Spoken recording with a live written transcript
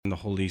and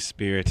the Holy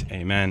Spirit.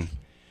 Amen.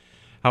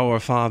 Our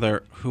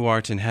Father, who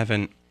art in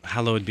heaven,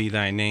 hallowed be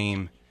thy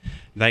name.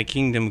 Thy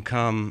kingdom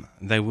come,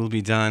 thy will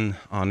be done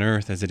on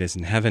earth as it is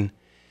in heaven.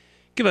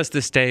 Give us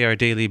this day our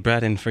daily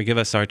bread, and forgive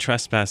us our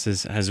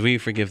trespasses as we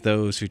forgive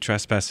those who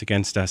trespass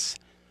against us.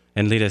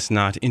 And lead us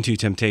not into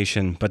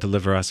temptation, but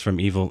deliver us from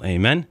evil.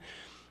 Amen.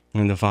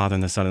 In the Father,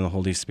 and the Son, and the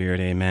Holy Spirit.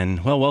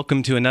 Amen. Well,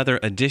 welcome to another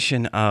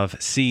edition of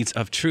Seeds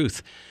of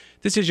Truth.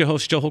 This is your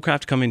host, Joe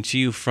Holcraft, coming to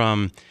you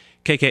from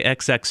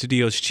KKXX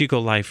Studios Chico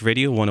Life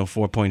Radio,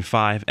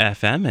 104.5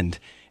 FM and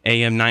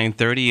AM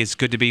 930. It's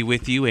good to be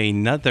with you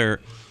another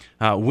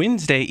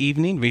Wednesday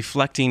evening,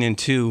 reflecting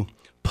into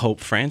Pope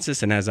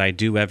Francis. And as I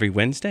do every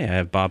Wednesday, I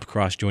have Bob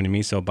Cross joining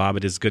me. So, Bob,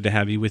 it is good to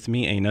have you with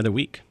me another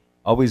week.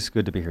 Always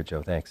good to be here,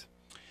 Joe. Thanks.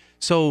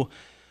 So,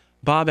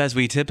 Bob, as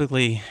we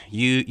typically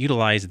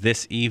utilize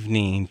this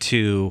evening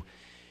to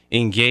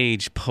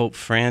engage Pope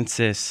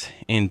Francis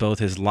in both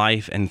his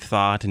life and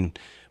thought, and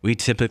we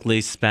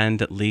typically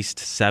spend at least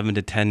 7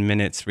 to 10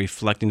 minutes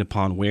reflecting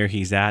upon where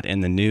he's at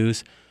in the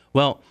news.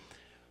 Well,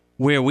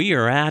 where we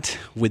are at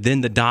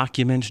within the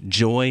document,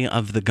 Joy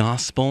of the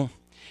Gospel,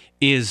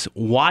 is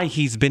why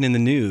he's been in the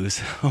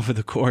news over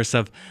the course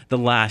of the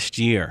last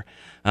year.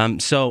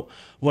 So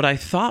what I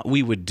thought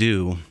we would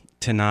do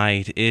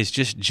tonight is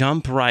just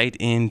jump right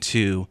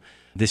into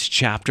this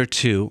chapter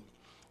 2,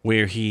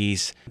 where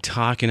he's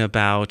talking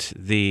about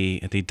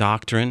the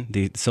doctrine,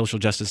 the social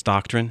justice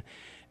doctrine,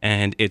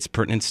 and its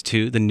pertinence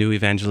to the new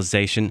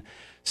evangelization,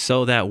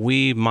 so that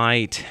we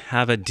might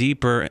have a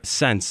deeper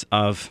sense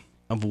of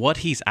what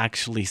he's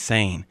actually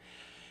saying.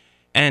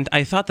 And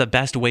I thought the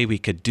best way we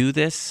could do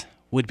this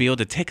would be able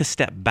to take a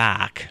step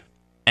back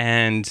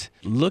and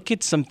look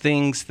at some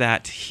things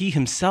that he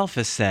himself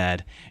has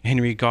said in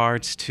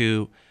regards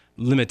to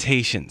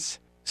limitations.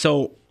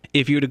 So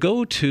if you were to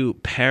go to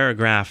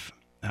paragraph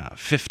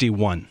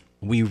 51,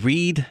 we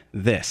read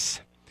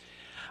this: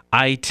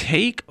 I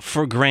take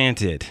for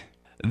granted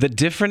the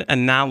different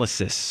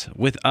analysis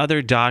with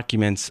other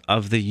documents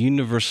of the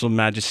Universal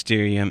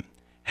Magisterium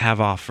have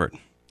offered.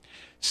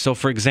 So,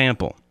 for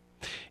example,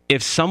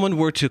 if someone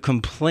were to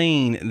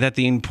complain that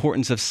the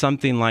importance of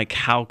something like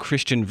how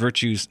Christian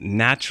virtues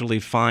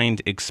naturally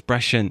find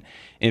expression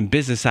in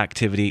business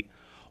activity,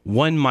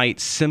 one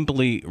might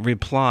simply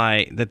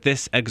reply that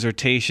this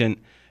exhortation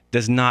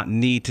does not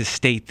need to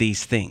state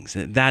these things.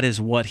 That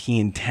is what he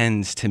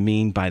intends to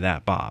mean by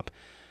that, Bob.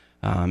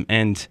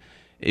 And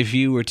if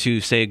you were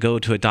to, say, go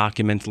to a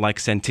document like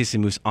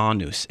Centesimus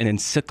Annus, an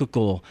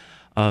encyclical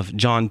of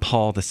John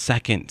Paul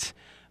II,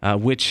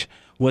 which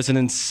was an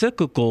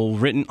encyclical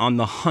written on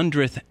the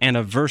 100th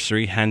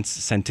anniversary, hence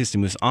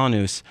Centesimus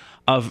Annus,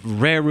 of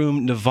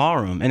Rerum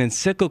Novarum, an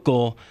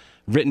encyclical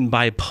written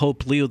by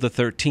Pope Leo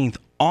XIII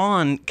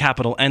on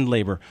capital N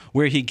labor,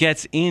 where he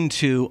gets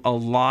into a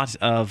lot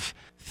of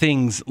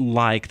things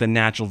like the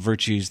natural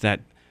virtues that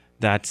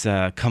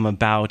come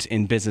about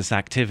in business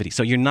activity.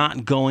 So you're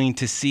not going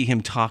to see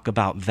him talk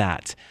about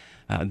that.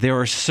 There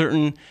are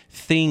certain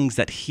things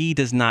that he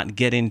does not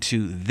get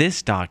into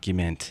this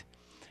document.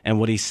 And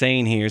what he's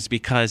saying here is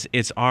because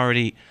it's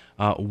already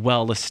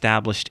well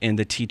established in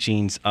the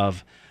teachings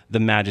of the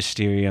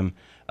magisterium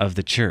of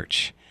the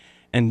church.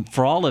 And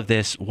for all of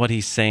this, what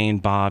he's saying,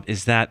 Bob,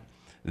 is that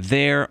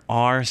there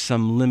are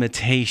some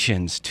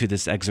limitations to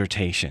this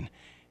exhortation.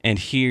 And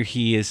here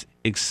he is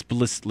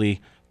explicitly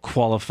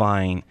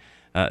qualifying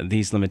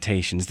these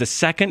limitations. The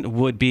second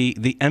would be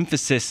the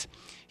emphasis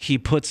he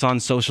puts on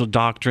social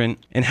doctrine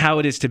and how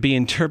it is to be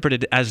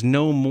interpreted as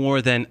no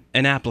more than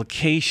an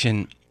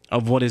application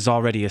of what is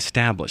already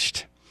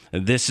established.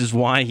 This is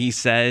why he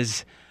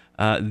says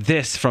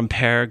this from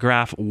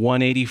paragraph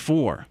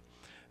 184.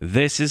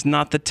 This is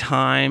not the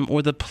time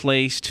or the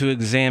place to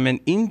examine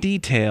in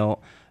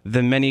detail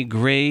the many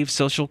grave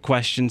social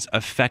questions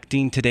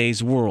affecting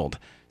today's world,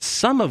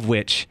 some of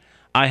which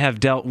I have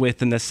dealt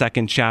with in the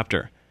second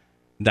chapter,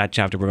 that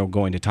chapter we're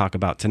going to talk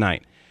about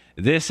tonight.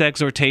 This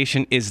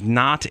exhortation is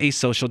not a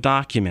social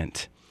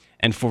document,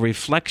 and for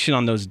reflection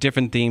on those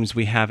different themes,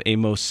 we have a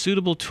most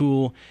suitable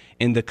tool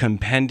in the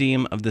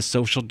Compendium of the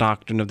Social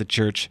Doctrine of the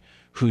Church,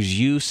 whose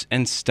use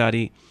and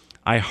study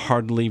I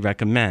heartily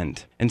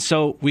recommend. And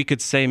so we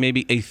could say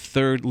maybe a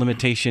third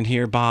limitation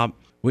here, Bob,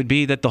 would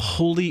be that the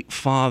Holy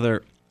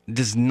Father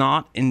does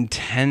not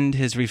intend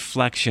his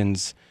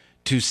reflections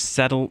to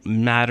settle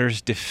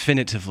matters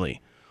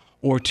definitively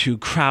or to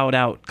crowd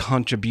out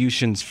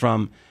contributions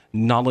from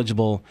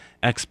knowledgeable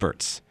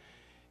experts.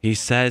 He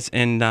says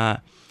in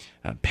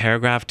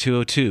paragraph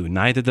 202,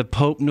 neither the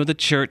Pope nor the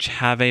Church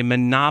have a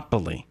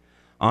monopoly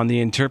on the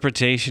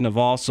interpretation of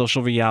all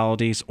social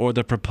realities or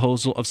the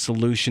proposal of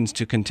solutions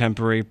to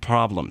contemporary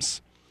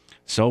problems.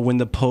 So when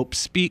the Pope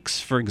speaks,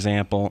 for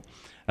example,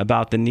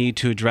 about the need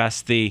to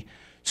address the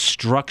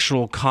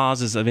structural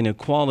causes of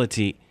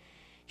inequality,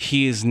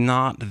 he is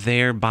not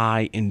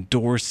thereby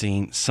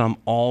endorsing some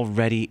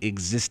already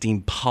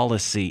existing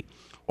policy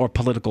or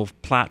political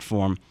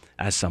platform,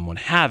 as some would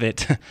have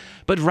it,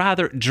 but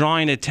rather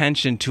drawing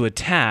attention to a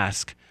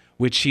task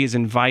which he is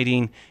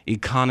inviting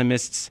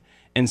economists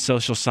and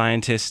social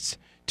scientists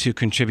to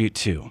contribute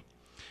to.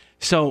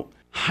 So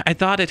I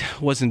thought it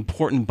was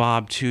important,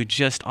 Bob, to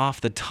just off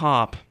the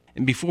top,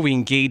 and before we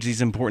engage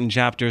these important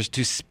chapters,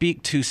 to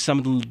speak to some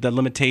of the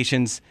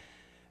limitations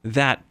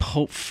that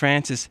Pope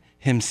Francis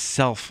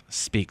himself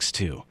speaks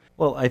to.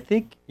 Well, I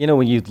think,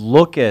 when you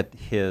look at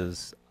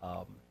his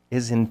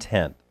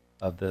intent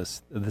of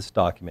this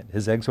document,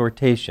 his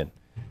exhortation,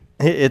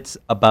 it's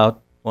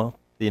about,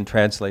 in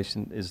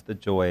translation, is the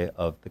joy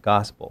of the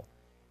gospel.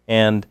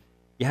 And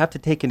you have to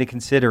take into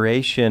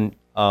consideration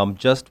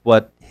just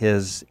what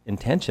his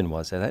intention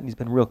was, and he's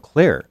been real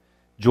clear.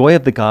 Joy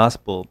of the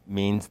gospel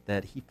means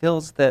that he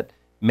feels that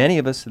many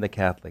of us in the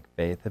Catholic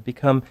faith have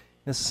become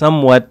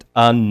somewhat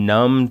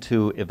numb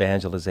to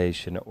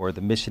evangelization or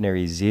the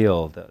missionary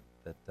zeal that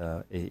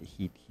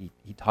he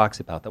talks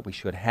about that we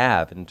should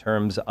have in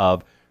terms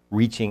of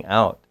reaching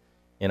out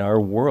in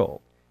our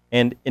world.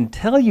 And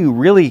until you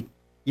really,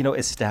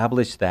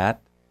 establish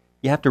that,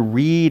 you have to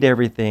read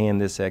everything in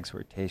this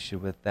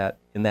exhortation with that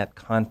in that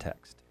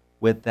context,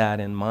 with that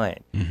in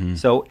mind. Mm-hmm.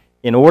 So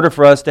in order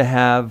for us to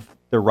have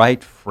the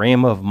right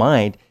frame of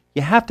mind,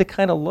 you have to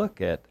kind of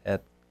look at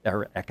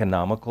our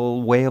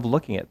economical way of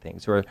looking at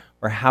things, or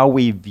how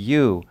we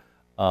view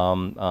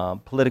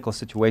political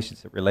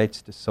situations that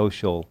relates to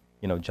social,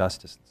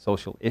 justice,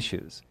 social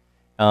issues.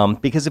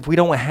 Because if we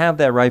don't have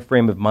that right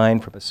frame of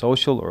mind from a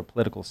social or a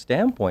political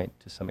standpoint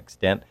to some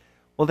extent,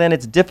 well, then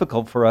it's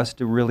difficult for us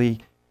to really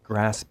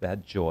grasp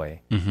that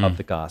joy of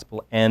the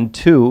gospel and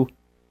to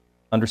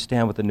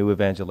understand what the new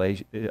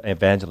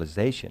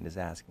evangelization is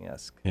asking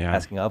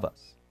of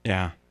us.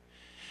 Yeah.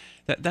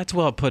 That's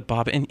well put,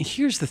 Bob. And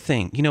here's the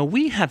thing.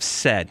 We have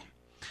said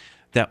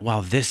that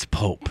while this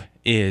pope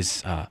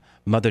is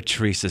Mother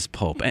Teresa's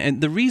pope,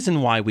 and the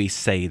reason why we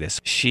say this,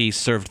 she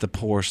served the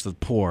poorest of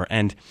the poor.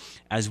 And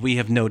as we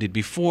have noted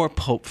before,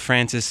 Pope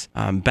Francis,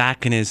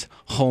 back in his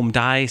home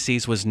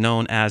diocese, was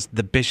known as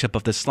the Bishop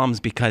of the Slums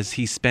because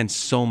he spent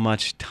so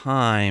much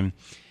time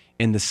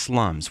in the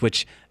slums,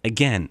 which,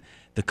 again,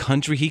 the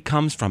country he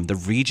comes from, the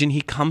region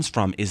he comes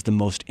from, is the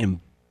most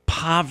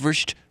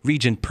impoverished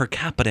region per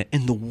capita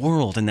in the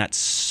world. And that's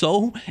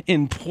so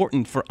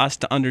important for us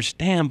to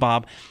understand,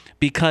 Bob,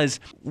 because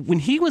when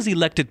he was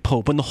elected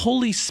Pope, when the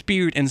Holy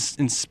Spirit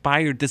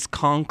inspired this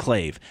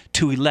conclave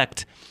to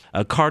elect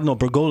Cardinal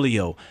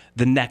Bergoglio,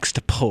 the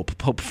next Pope,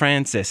 Pope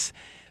Francis,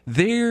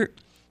 there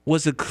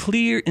was a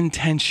clear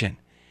intention.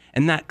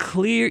 And that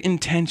clear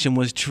intention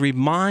was to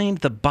remind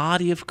the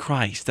body of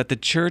Christ that the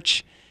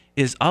church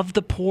is of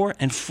the poor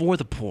and for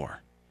the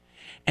poor.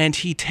 And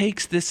he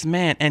takes this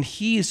man and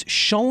he is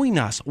showing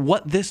us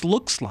what this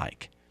looks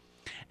like.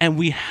 And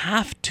we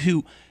have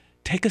to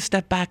take a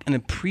step back and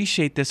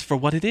appreciate this for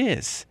what it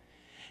is.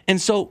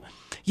 And so,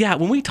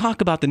 when we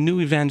talk about the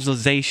new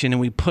evangelization and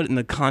we put it in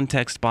the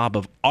context, Bob,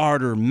 of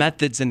ardor,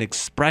 methods, and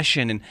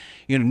expression, and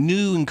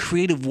new and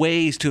creative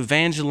ways to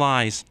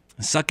evangelize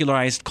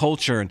secularized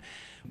culture, and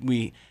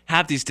we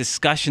have these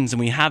discussions and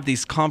we have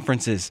these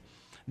conferences,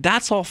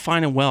 that's all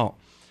fine and well.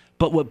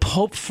 But what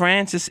Pope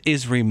Francis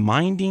is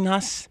reminding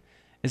us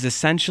is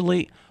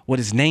essentially what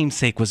his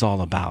namesake was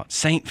all about,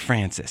 Saint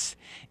Francis.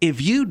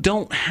 If you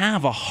don't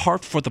have a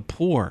heart for the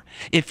poor,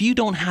 if you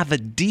don't have a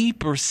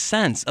deeper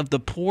sense of the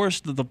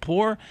poorest of the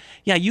poor,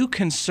 you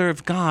can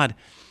serve God.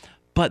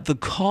 But the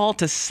call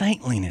to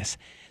saintliness,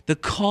 the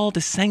call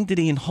to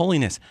sanctity and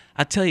holiness,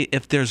 I tell you,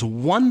 if there's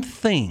one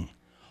thing,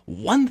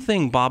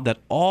 Bob, that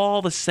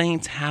all the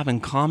saints have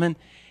in common,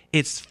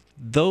 it's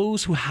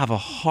those who have a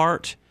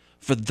heart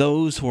for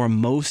those who are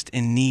most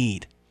in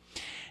need.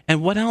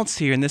 And what else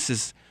here, and this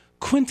is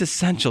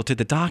quintessential to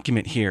the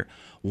document here,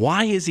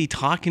 why is he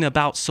talking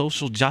about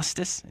social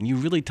justice? And you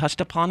really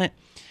touched upon it.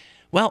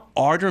 Well,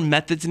 ardor,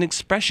 methods, and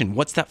expression.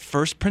 What's that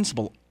first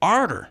principle?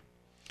 Ardor.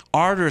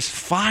 Ardor is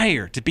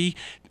fire, to be,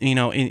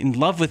 in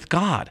love with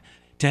God,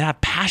 to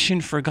have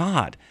passion for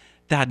God,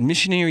 that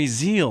missionary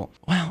zeal.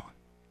 Well,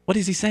 what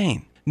is he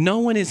saying? No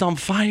one is on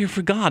fire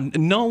for God.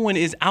 No one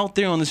is out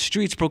there on the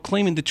streets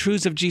proclaiming the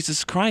truths of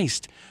Jesus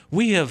Christ.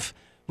 We have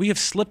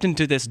slipped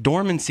into this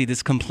dormancy,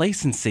 this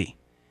complacency.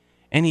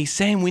 And he's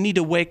saying we need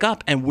to wake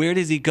up. And where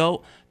does he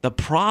go? The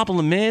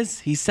problem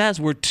is, he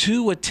says, we're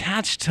too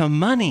attached to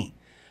money.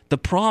 The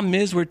problem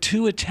is we're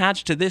too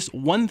attached to this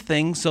one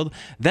thing, so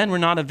then we're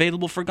not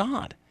available for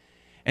God.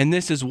 And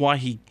this is why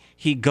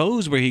he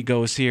goes where he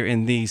goes here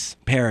in these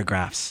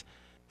paragraphs.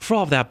 For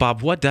all of that,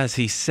 Bob, what does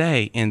he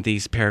say in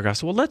these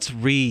paragraphs? Well, let's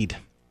read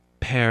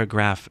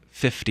paragraph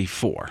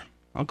 54.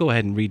 I'll go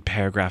ahead and read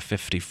paragraph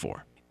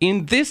 54.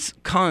 In this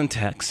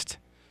context,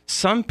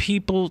 some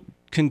people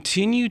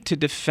continue to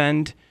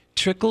defend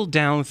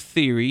trickle-down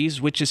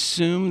theories which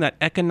assume that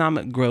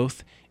economic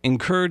growth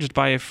encouraged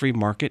by a free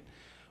market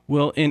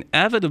will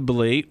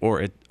inevitably,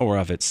 or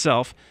of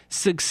itself,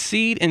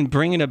 succeed in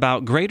bringing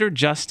about greater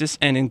justice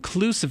and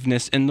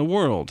inclusiveness in the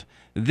world.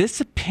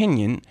 This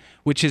opinion,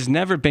 which has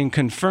never been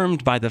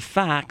confirmed by the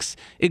facts,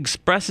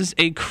 expresses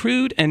a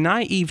crude and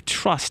naive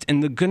trust in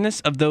the goodness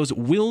of those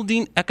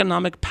wielding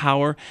economic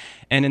power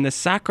and in the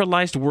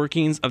sacralized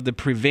workings of the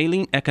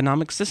prevailing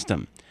economic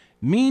system.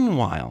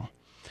 Meanwhile,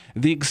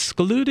 The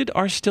excluded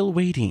are still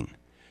waiting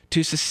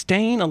to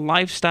sustain a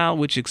lifestyle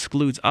which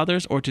excludes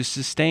others or to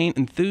sustain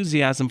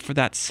enthusiasm for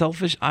that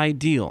selfish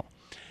ideal.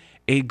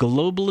 A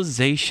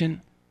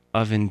globalization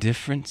of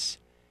indifference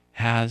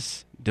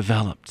has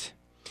developed.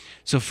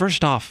 So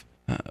first off,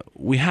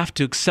 we have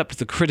to accept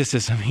the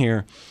criticism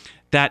here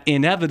that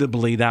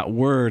inevitably that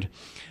word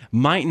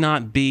might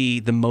not be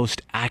the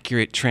most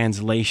accurate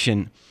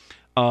translation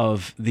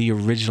of the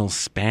original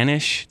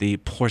Spanish. The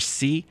por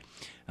sí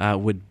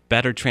would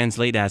better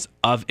translate as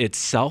of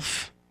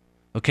itself.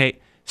 Okay,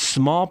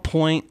 small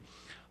point,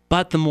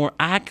 but the more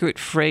accurate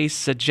phrase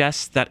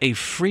suggests that a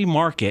free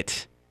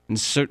market, and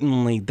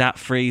certainly that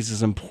phrase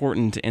is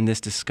important in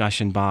this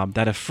discussion, Bob,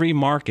 that a free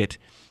market,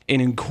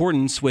 in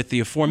accordance with the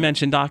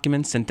aforementioned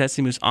documents,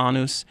 Centesimus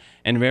Annus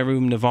and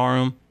Rerum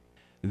Novarum,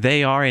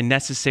 they are a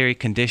necessary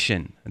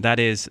condition. That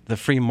is, the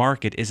free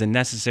market is a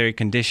necessary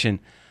condition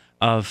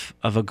of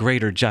a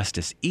greater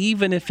justice,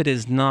 even if it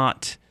is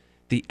not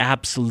the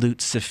absolute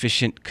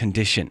sufficient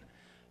condition.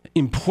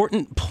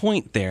 Important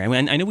point there. I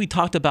mean, I know we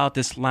talked about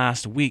this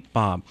last week,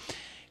 Bob.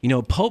 You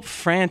know, Pope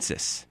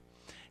Francis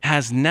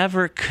has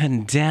never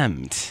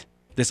condemned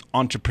this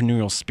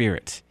entrepreneurial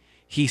spirit.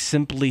 He's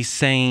simply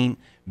saying,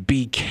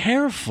 be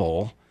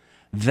careful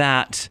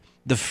that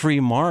the free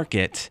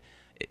market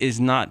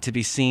is not to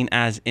be seen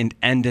as an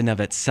end in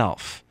of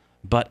itself,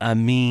 but a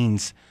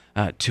means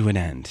to an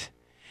end.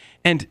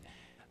 And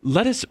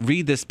let us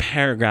read this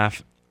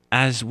paragraph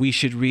as we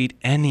should read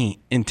any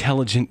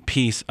intelligent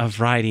piece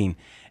of writing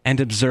and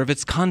observe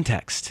its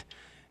context.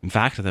 In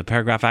fact, the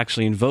paragraph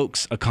actually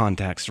invokes a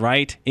context,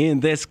 right?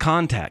 In this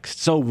context.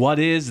 So what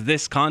is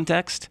this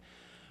context?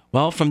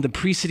 Well, from the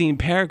preceding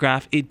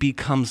paragraph, it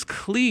becomes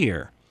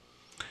clear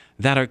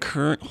that our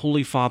current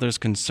Holy Father's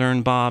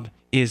concern, Bob,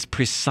 is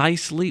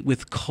precisely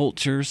with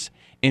cultures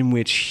in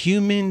which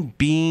human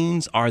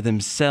beings are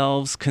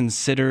themselves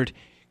considered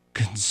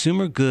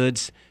consumer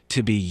goods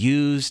to be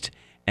used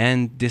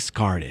and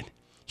discarded.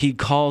 He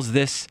calls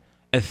this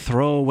a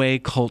throwaway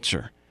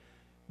culture,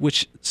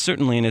 which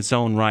certainly in its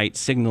own right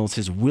signals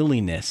his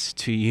willingness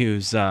to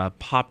use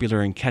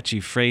popular and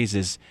catchy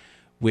phrases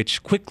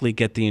which quickly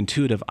get the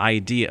intuitive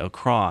idea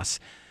across.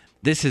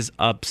 This has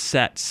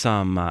upset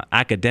some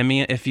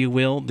academia, if you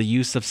will, the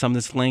use of some of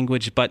this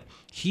language, but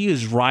he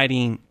is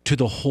writing to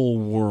the whole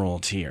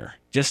world here,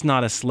 just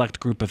not a select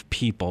group of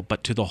people,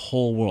 but to the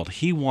whole world.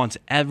 He wants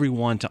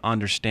everyone to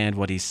understand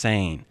what he's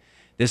saying.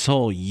 This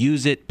whole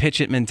use it,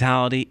 pitch it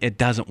mentality, it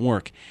doesn't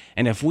work.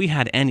 And if we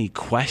had any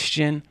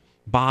question,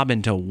 Bob,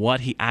 into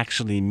what he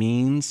actually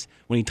means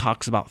when he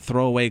talks about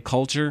throwaway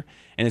culture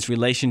and its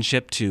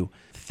relationship to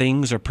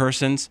things or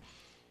persons,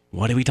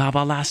 what did we talk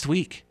about last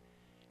week?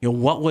 You know,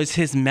 what was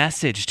his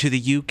message to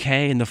the UK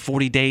in the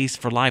 40 Days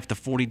for Life? The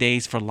 40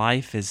 Days for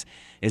Life is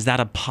that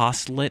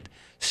apostolate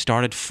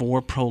started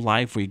for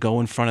pro-life where you go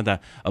in front of the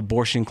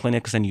abortion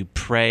clinics and you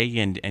pray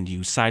and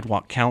you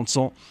sidewalk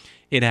counsel.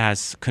 It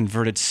has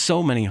converted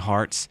so many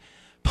hearts.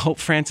 Pope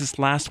Francis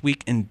last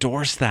week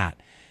endorsed that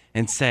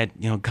and said,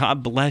 you know,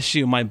 God bless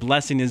you. My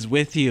blessing is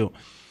with you.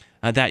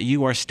 That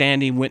you are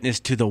standing witness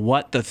to the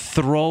what? The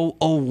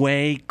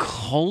throwaway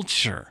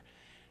culture.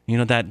 You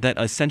know, that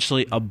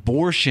essentially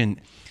abortion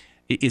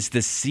is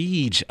the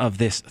siege of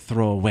this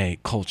throwaway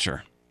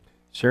culture.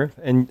 Sure.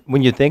 And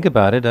when you think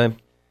about it,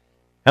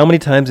 how many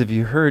times have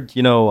you heard,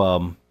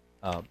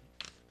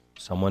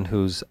 someone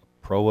who's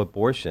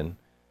pro-abortion,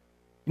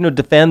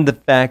 defend the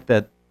fact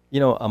that,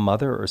 a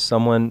mother or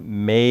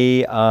someone may,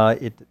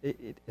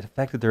 it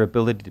affected their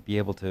ability to be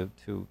able to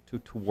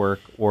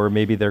work, or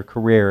maybe their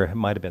career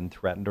might have been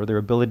threatened, or their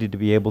ability to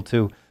be able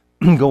to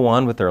go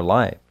on with their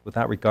life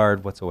without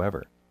regard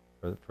whatsoever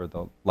for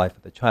the life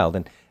of the child.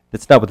 And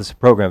that's not what this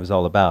program is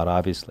all about,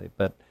 obviously.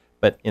 But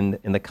in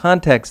the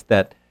context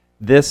that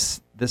this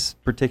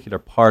particular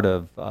part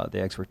of the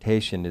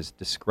exhortation is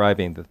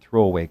describing the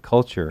throwaway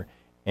culture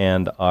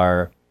and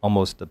our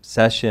almost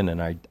obsession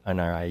and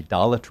our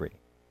idolatry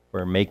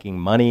for making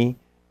money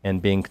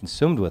and being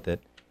consumed with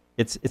it,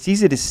 it's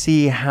easy to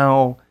see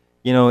how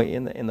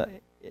in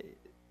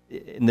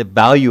the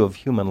value of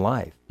human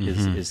life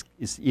is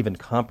even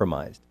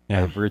compromised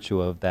by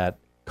virtue of that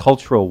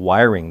cultural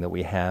wiring that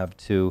we have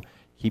to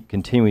keep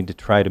continuing to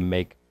try to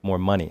make more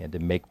money and to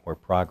make more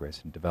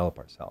progress and develop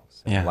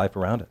ourselves and the life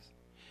around us.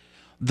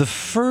 The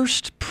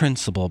first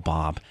principle,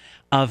 Bob,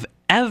 of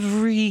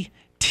every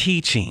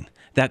teaching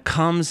that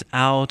comes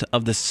out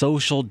of the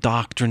social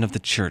doctrine of the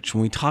church,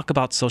 when we talk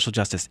about social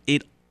justice,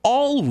 it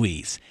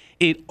always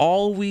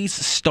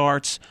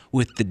starts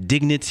with the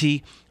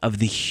dignity of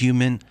the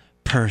human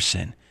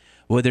person,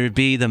 whether it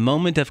be the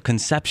moment of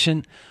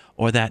conception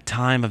or that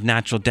time of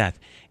natural death.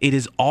 It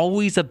is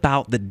always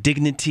about the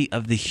dignity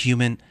of the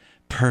human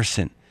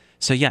person.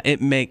 So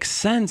it makes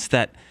sense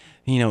that,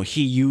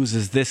 he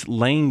uses this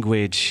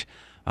language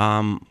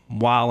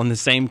while in the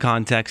same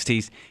context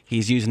he's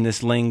using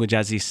this language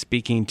as he's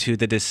speaking to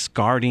the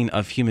discarding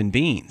of human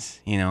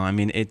beings.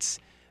 It's,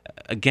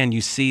 again,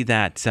 you see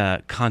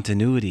that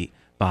continuity,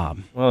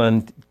 Bob. Well,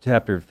 in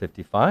chapter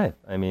 55,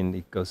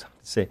 it goes on to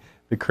say,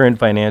 The current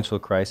financial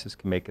crisis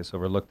can make us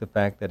overlook the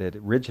fact that it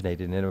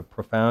originated in a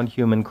profound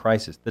human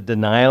crisis, the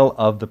denial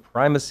of the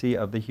primacy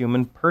of the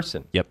human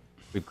person. Yep.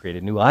 We've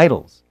created new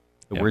idols.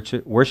 The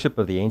Yep. worship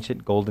of the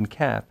ancient golden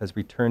calf has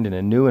returned in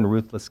a new and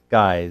ruthless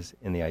guise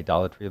in the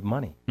idolatry of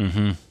money.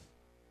 Mm-hmm.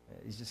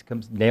 He just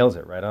nails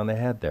it right on the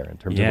head there in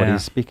terms of what Yeah.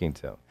 he's speaking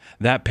to.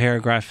 That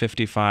paragraph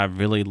 55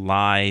 really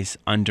lies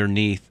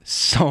underneath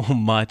so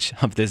much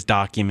of this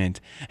document.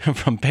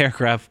 From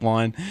paragraph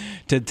 1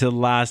 to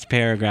last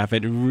paragraph,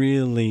 it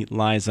really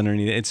lies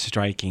underneath. It's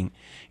striking.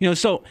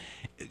 So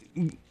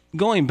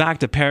going back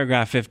to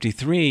paragraph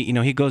 53,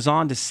 he goes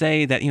on to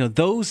say that,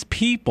 those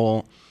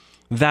people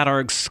that are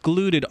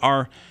excluded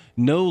are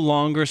no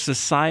longer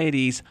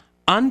society's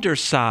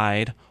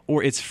underside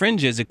or its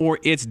fringes or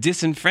its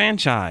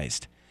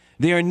disenfranchised.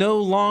 They are no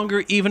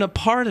longer even a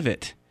part of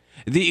it.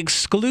 The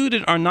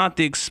excluded are not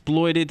the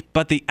exploited,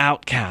 but the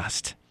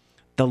outcast,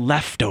 the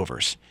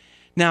leftovers.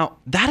 Now,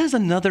 that is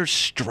another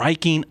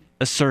striking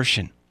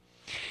assertion.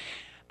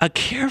 A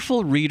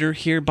careful reader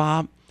here,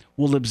 Bob,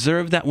 will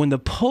observe that when the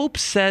Pope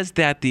says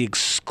that the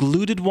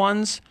excluded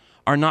ones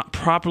are not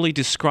properly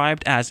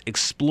described as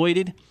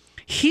exploited,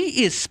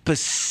 he is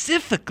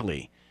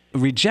specifically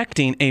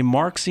rejecting a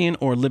Marxian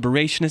or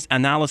liberationist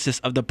analysis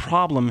of the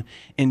problem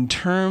in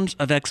terms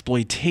of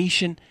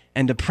exploitation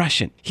and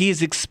oppression. He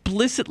is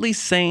explicitly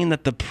saying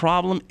that the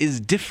problem is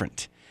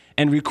different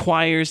and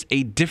requires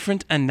a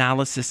different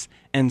analysis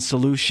and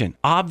solution.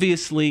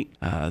 Obviously,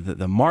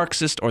 the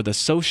Marxist or the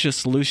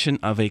socialist solution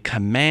of a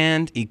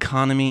command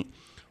economy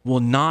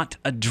will not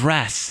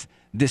address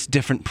this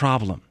different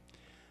problem.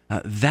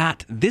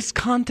 This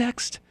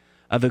context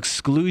of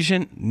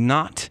exclusion,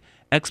 not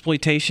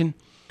exploitation,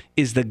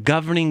 is the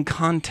governing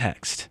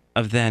context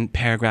of then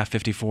paragraph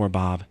 54,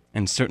 Bob.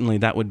 And certainly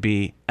that would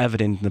be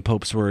evident in the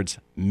Pope's words,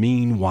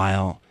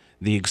 meanwhile,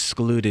 the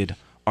excluded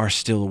are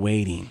still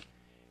waiting.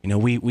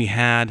 We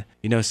had,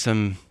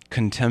 some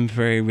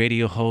contemporary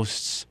radio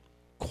hosts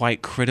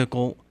quite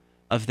critical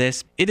of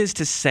this. It is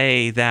to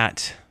say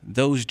that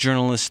those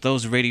journalists,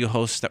 those radio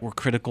hosts that were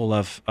critical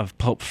of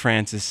Pope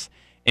Francis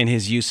and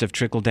his use of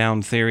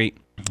trickle-down theory,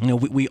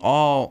 we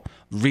all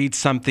read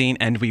something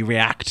and we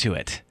react to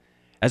it,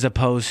 as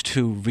opposed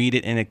to read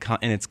it in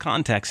its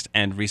context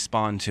and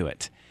respond to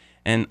it.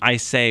 And I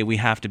say we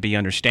have to be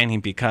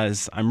understanding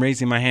because I'm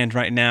raising my hand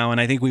right now,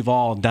 and I think we've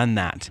all done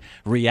that.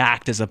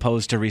 React as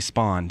opposed to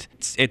respond.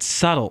 It's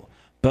subtle,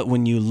 but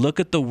when you look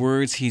at the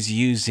words he's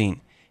using,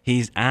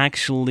 he's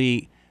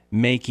actually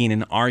making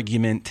an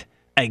argument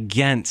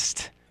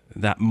against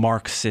that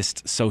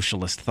Marxist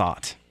socialist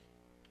thought.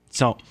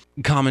 So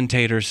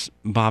commentators,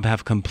 Bob,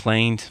 have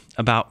complained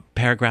about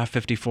paragraph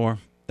 54,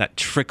 that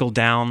trickle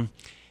down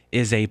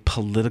is a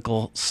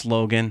political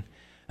slogan,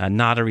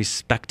 not a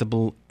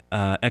respectable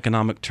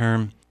economic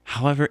term.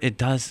 However, it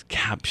does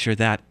capture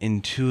that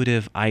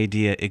intuitive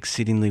idea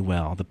exceedingly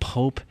well. The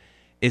Pope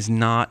is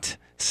not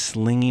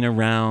slinging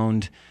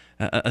around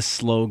a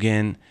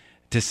slogan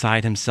to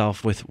side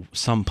himself with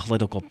some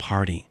political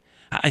party.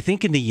 I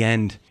think in the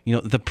end,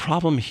 the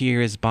problem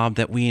here is, Bob,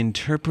 that we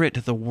interpret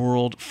the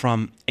world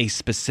from a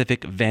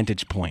specific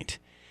vantage point.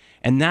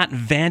 And that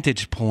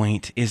vantage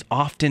point is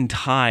often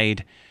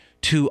tied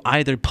to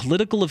either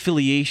political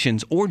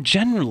affiliations or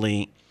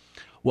generally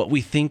what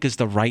we think is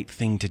the right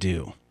thing to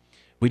do.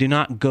 We do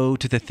not go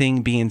to the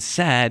thing being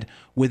said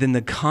within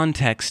the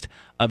context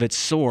of its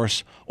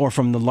source or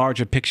from the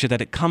larger picture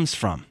that it comes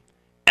from.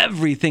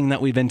 Everything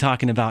that we've been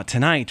talking about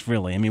tonight,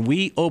 really.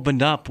 We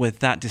opened up with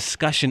that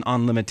discussion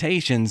on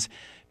limitations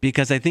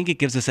because I think it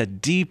gives us a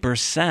deeper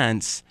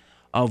sense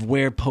of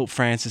where Pope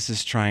Francis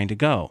is trying to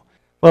go.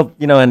 Well,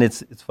 and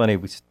it's funny.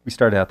 We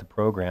started out the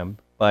program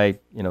by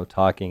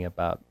talking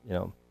about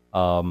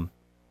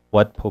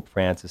what Pope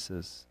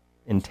Francis's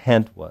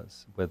intent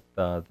was with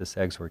this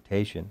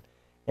exhortation,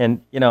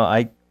 and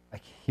I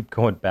keep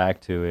going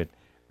back to it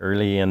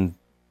early into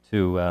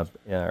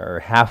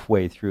or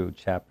halfway through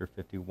chapter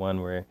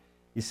 51, where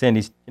he's saying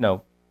he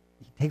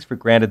takes for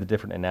granted the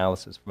different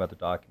analysis from other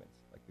documents,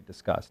 like we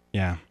discussed.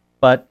 Yeah.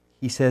 But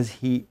he says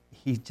he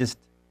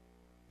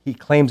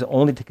claims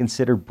only to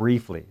consider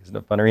briefly. Isn't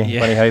it funny,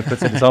 funny how he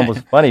puts it? It's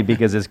almost funny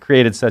because it's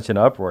created such an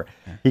uproar.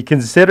 He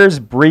considers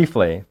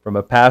briefly, from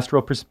a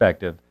pastoral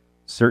perspective,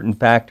 certain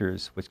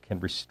factors which can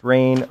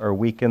restrain or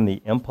weaken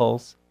the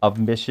impulse of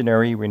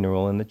missionary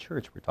renewal in the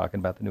church. We're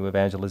talking about the new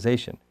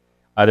evangelization,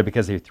 either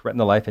because they threaten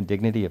the life and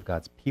dignity of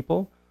God's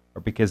people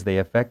or because they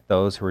affect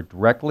those who are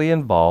directly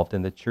involved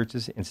in the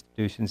church's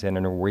institutions and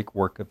in her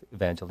work of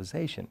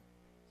evangelization.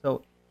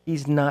 So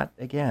he's not,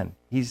 again,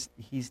 he's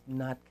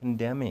not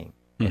condemning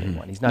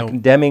anyone. He's not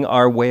condemning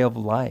our way of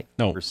life,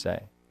 per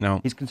se.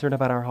 No. He's concerned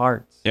about our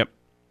hearts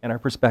and our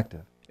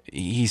perspective.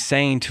 He's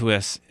saying to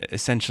us,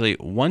 essentially,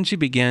 once you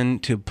begin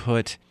to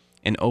put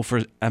an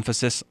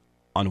overemphasis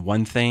on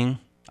one thing,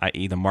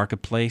 i.e. the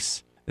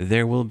marketplace,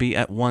 there will be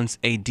at once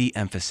a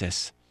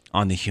de-emphasis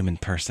on the human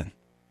person.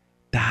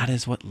 That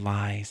is what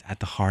lies at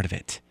the heart of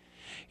it.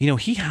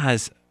 He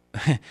has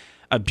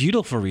a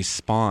beautiful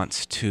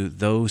response to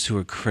those who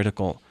are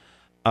critical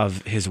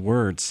of his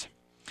words.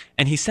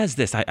 And he says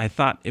this. I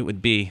thought it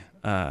would be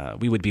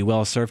we would be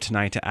well served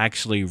tonight to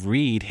actually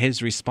read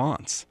his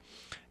response.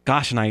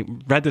 Gosh, and I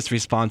read this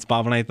response,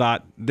 Bob, and I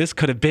thought this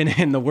could have been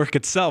in the work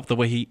itself, the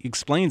way he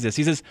explains this.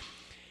 He says,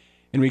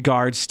 in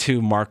regards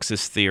to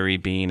Marx's theory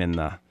being in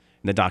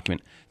the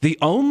document, the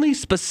only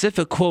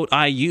specific quote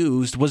I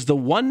used was the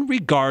one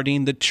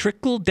regarding the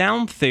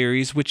trickle-down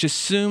theories, which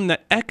assume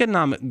that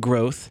economic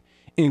growth,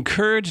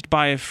 encouraged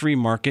by a free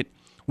market,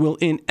 will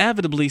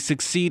inevitably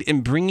succeed in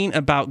bringing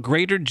about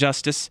greater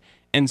justice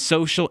and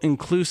social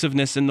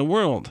inclusiveness in the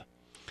world.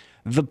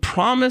 The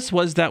promise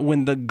was that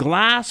when the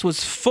glass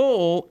was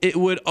full, it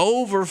would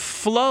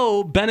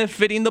overflow,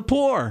 benefiting the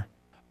poor.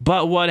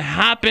 But what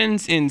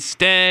happens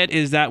instead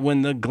is that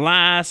when the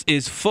glass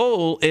is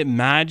full, it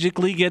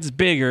magically gets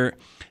bigger.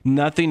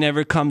 Nothing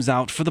ever comes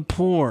out for the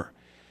poor.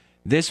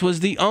 This was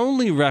the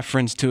only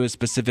reference to a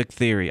specific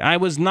theory. I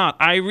was not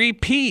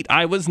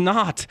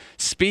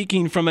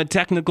speaking from a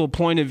technical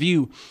point of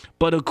view,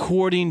 but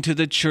according to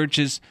the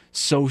church's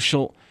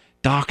social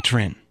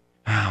doctrine.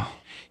 Wow.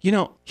 You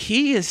know,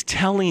 he is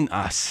telling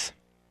us,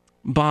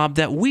 Bob,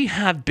 that we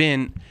have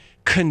been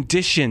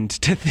conditioned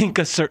to think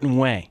a certain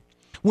way.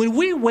 When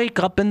we wake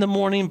up in the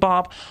morning,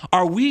 Bob,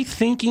 are we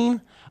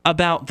thinking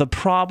about the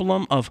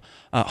problem of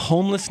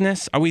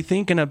homelessness? Are we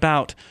thinking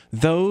about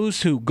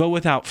those who go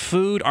without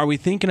food? Are we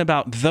thinking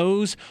about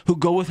those who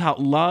go without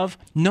love?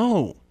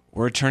 No.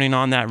 We're turning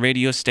on that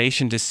radio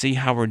station to see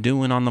how we're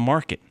doing on the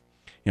market.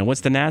 You know,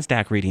 what's the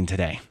NASDAQ reading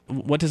today?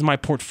 What does my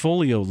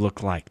portfolio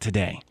look like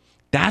today?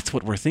 That's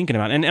what we're thinking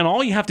about. And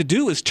all you have to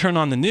do is turn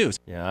on the news.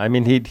 Yeah, I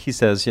mean, he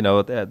says, you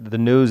know, the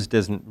news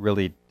doesn't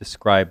really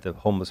describe the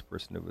homeless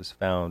person who was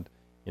found,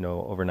 you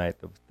know, overnight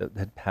that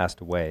had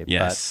passed away.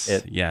 Yes,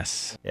 but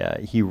yes.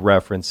 Yeah, he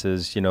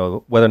references, you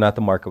know, whether or not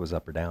the market was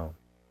up or down.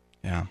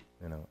 Yeah.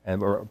 You know,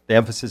 and the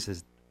emphasis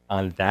is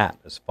on that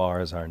as far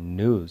as our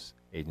news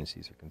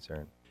agencies are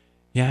concerned.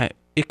 Yeah,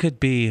 it could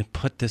be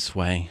put this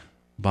way,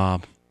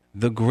 Bob.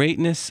 The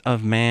greatness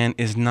of man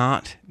is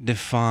not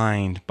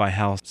defined by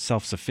how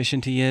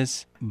self-sufficient he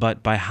is,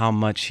 but by how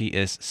much he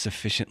is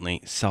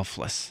sufficiently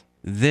selfless.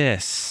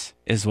 This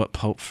is what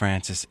Pope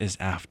Francis is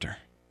after.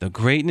 The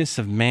greatness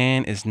of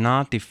man is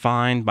not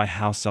defined by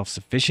how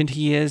self-sufficient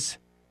he is,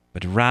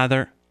 but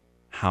rather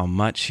how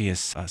much he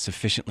is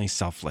sufficiently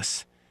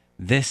selfless.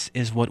 This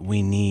is what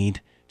we need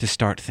to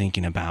start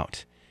thinking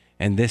about.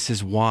 And this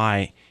is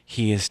why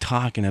he is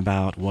talking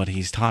about what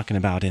he's talking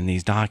about in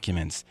these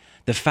documents.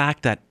 The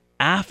fact that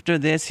after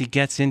this, he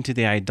gets into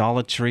the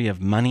idolatry of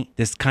money,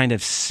 this kind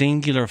of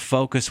singular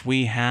focus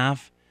we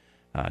have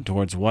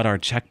towards what our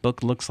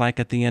checkbook looks like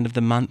at the end of the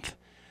month,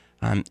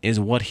 is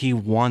what he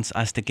wants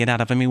us to get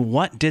out of. I mean,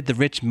 what did the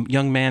rich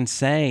young man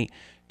say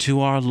to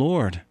our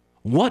Lord?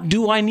 What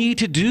do I need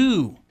to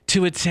do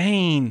to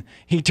attain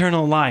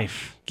eternal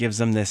life?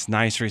 Gives him this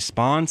nice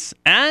response.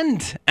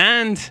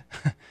 And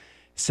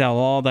sell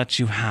all that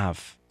you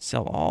have.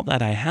 Sell all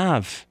that I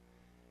have.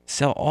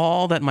 Sell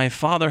all that my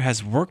Father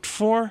has worked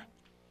for.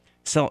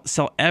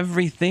 Sell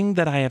everything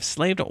that I have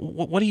slaved.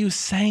 What are you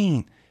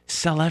saying?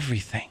 Sell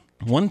everything.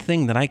 One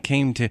thing that I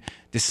came to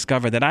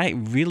discover that I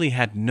really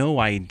had no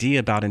idea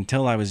about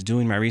until I was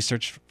doing my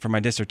research for my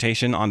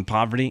dissertation on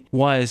poverty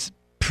was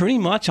pretty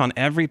much on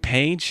every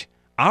page,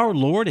 our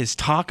Lord is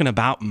talking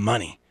about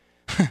money.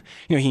 You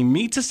know, he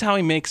meets us how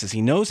he makes us.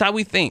 He knows how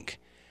we think.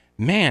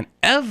 Man,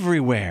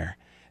 everywhere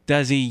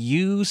does he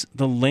use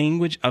the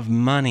language of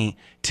money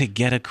to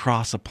get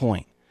across a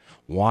point.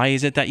 Why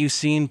is it that you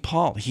see in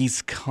Paul?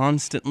 He's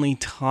constantly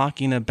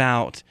talking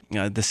about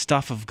the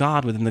stuff of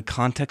God within the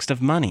context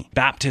of money.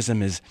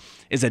 Baptism is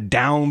a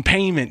down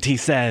payment, he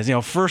says,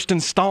 first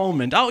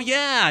installment. Oh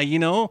yeah,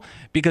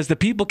 because the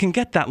people can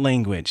get that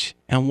language.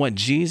 And what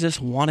Jesus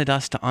wanted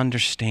us to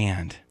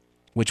understand,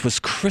 which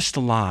was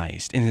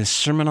crystallized in his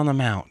Sermon on the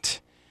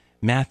Mount,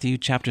 Matthew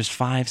chapters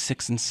 5,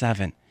 6, and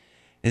 7,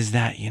 is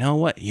that, you know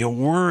what? You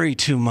worry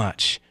too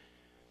much.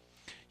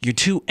 You're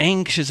too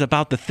anxious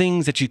about the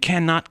things that you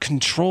cannot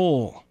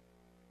control.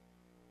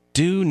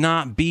 Do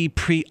not be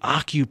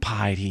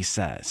preoccupied, he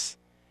says.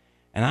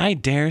 And I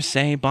dare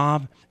say,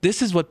 Bob,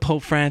 this is what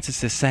Pope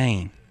Francis is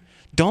saying.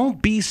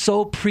 Don't be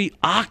so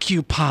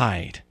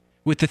preoccupied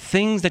with the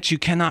things that you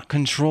cannot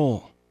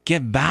control.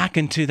 Get back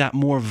into that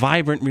more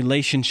vibrant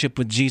relationship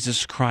with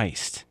Jesus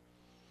Christ.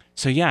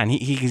 So yeah, and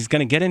he's going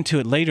to get into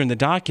it later in the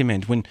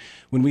document when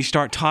we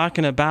start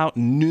talking about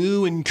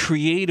new and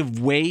creative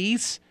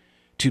ways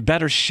to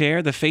better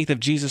share the faith of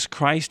Jesus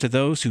Christ to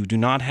those who do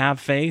not have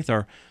faith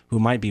or who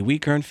might be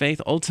weaker in faith.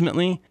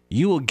 Ultimately,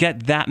 you will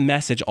get that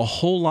message a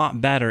whole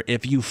lot better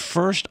if you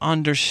first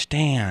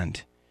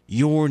understand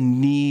your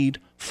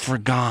need for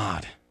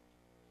God.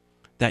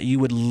 That you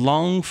would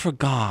long for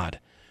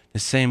God the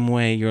same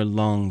way your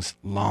lungs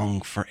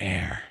long for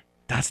air.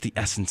 That's the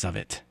essence of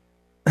it.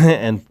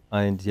 And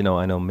I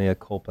know mea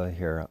culpa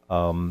here.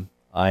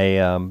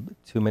 I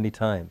too many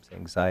times,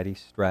 anxiety,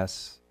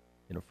 stress,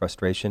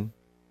 frustration,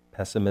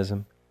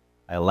 pessimism,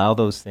 I allow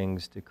those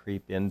things to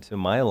creep into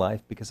my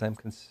life because I'm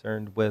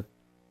concerned with,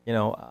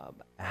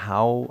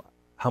 how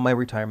my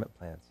retirement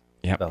plans.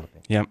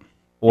 developing. Yep.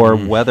 Or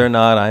whether or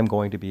not I'm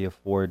going to be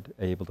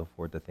able to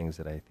afford the things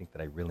that I think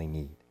that I really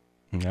need.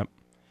 Yep.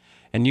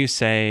 And you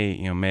say,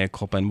 mea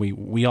culpa, and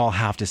we all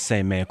have to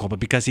say mea culpa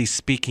because he's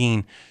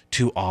speaking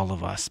to all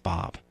of us,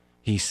 Bob.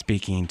 He's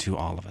speaking to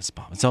all of us,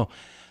 Bob. And so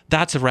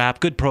that's a wrap.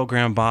 Good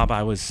program, Bob.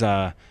 I was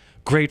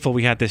grateful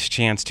we had this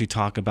chance to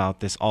talk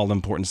about this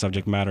all-important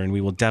subject matter, and we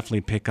will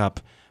definitely pick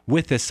up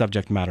with this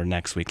subject matter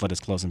next week. Let us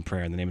close in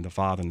prayer in the name of the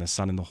Father, and the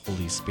Son, and the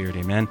Holy Spirit.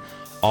 Amen.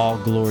 All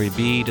glory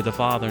be to the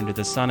Father, and to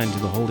the Son, and to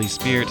the Holy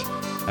Spirit,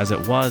 as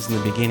it was in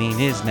the beginning,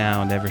 is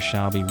now, and ever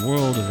shall be,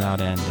 world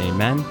without end.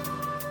 Amen.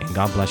 And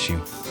God bless you.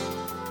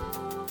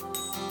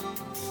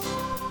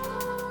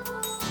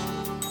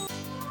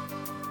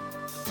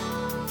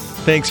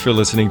 Thanks for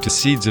listening to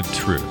Seeds of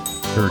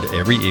Truth, heard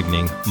every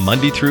evening,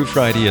 Monday through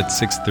Friday at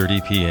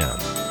 6:30 p.m.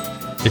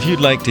 If you'd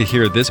like to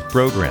hear this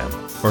program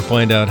or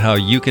find out how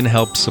you can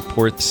help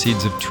support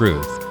Seeds of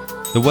Truth,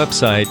 the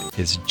website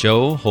is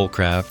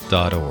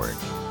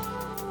joeholcraft.org.